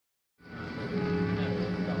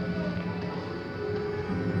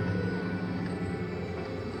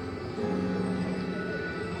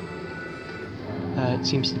it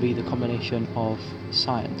seems to be the combination of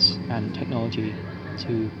science and technology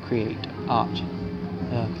to create art,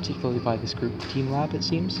 particularly by this group Team Lab, it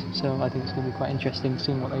seems. So I think it's going to be quite interesting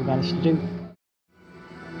seeing what they managed to do.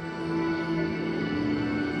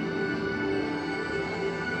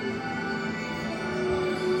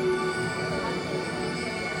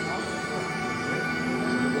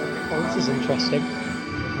 Well, this is interesting.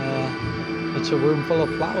 It's a room full of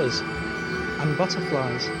flowers and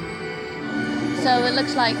butterflies. So it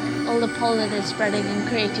looks like all the pollen is spreading and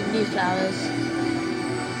creating new flowers.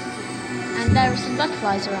 And there are some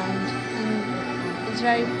butterflies around, and it's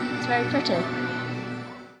very pretty.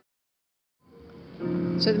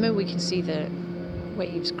 So at the moment we can see the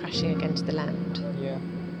waves crashing against the land. Yeah.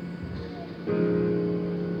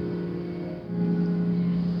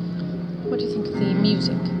 What do you think of the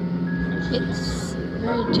music? It's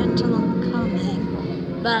very gentle and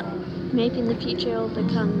calming, but maybe in the future it'll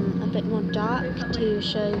become a bit more dark to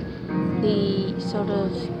show the sort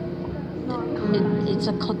of... It's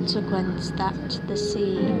a consequence that the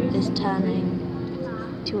sea is turning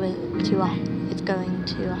it's going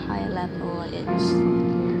to a higher level.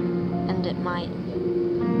 And it might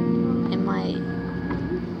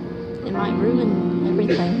ruin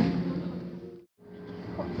everything.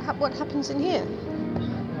 What happens in here?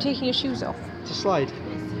 Taking your shoes off? It's a slide.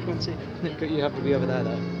 You have to be over there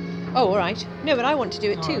though. Oh, all right. No, but I want to do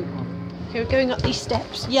it too. Right. Okay, we're going up these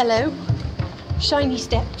steps. Yellow, shiny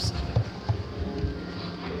steps.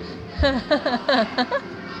 Do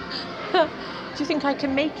you think I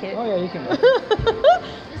can make it? Oh yeah, you can make it.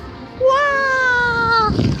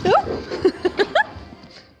 Wow!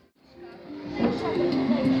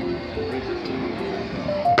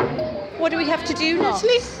 What do we have to do,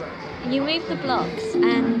 Natalie? You move the blocks,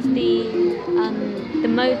 and the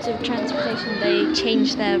modes of transportation, they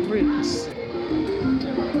change their routes.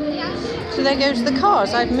 So there goes the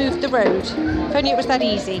cars. I've moved the road. If only it was that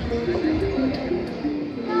easy.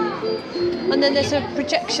 And then there's a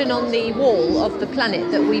projection on the wall of the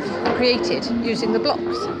planet that we've created using the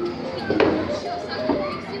blocks.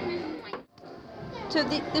 So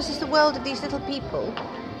this is the world of these little people.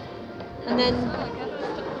 And then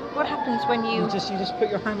what happens when you just put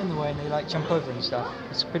your hand in the way and they like jump over and stuff.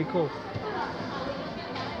 It's pretty cool.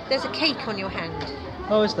 There's a cake on your hand.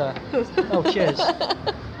 Oh, is there? Oh, cheers.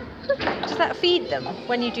 Does that feed them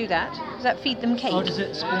when you do that? Does that feed them cake? Oh, does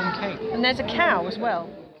it spawn cake? And there's a cow as well.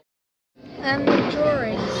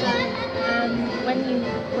 Drawing. So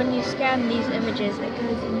when you scan these images, it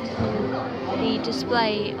goes into the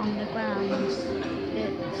display on the ground.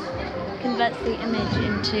 It converts the image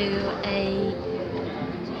into a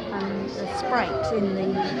sprite in the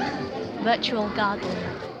virtual garden.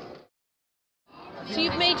 So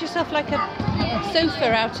you've made yourself like a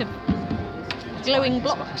sofa out of glowing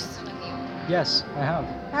blocks. Yes, I have.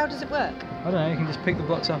 How does it work? I don't know, you can just pick the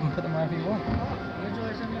blocks up and put them wherever you want.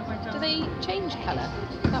 Do they change colour?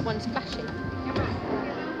 That one's flashing.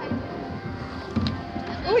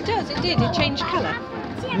 Oh, it does. It did. It changed colour.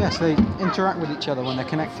 Yes, they interact with each other when they're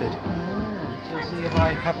connected. So see if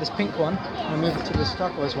I have this pink one and move it to this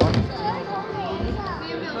turquoise one.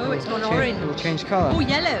 Oh, it's gone orange. It will change colour. Oh,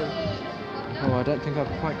 yellow. Oh, I don't think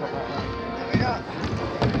I've quite got that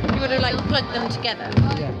right. You got to like plug them together.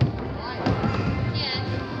 Yeah.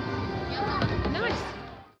 Nice.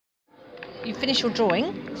 You finish your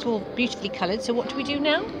drawing. It's all beautifully coloured. So what do we do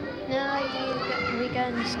now? Now we go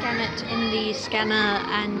and scan it in the scanner,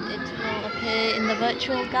 and it will appear in the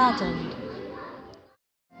virtual garden.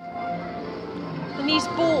 And these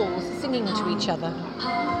balls are singing to each other.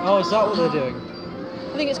 Oh, is that what they're doing?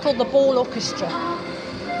 I think it's called the Ball Orchestra.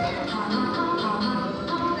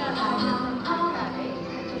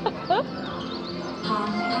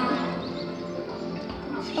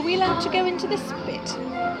 Are we allowed to go into this bit?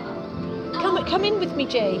 Come in with me,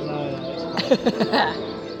 Jay. No.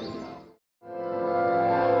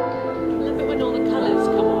 Love it when all the colours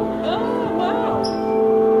come on. Oh, wow.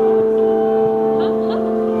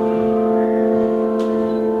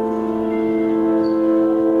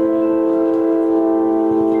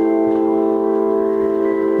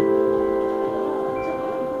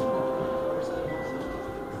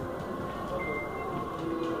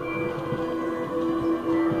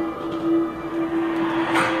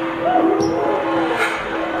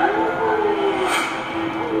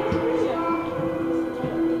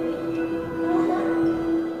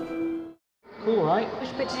 Cool, right?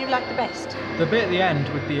 Which bit did you like the best? The bit at the end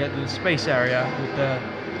with the space area with the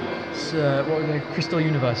what were the crystal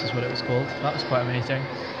universe is what it was called. That was quite amazing.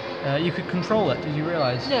 You could control it. Did you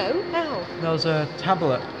realise? No, how? There was a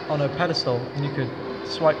tablet on a pedestal, and you could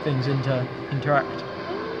swipe things into interact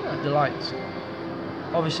with the lights.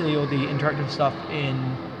 Obviously, all the interactive stuff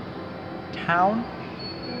in town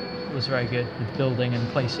was very good with building and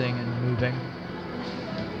placing and moving.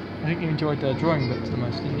 I think you enjoyed the drawing bits the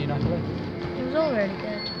most, didn't you, Natalie? It was all really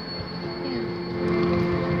good.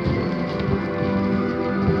 Yeah.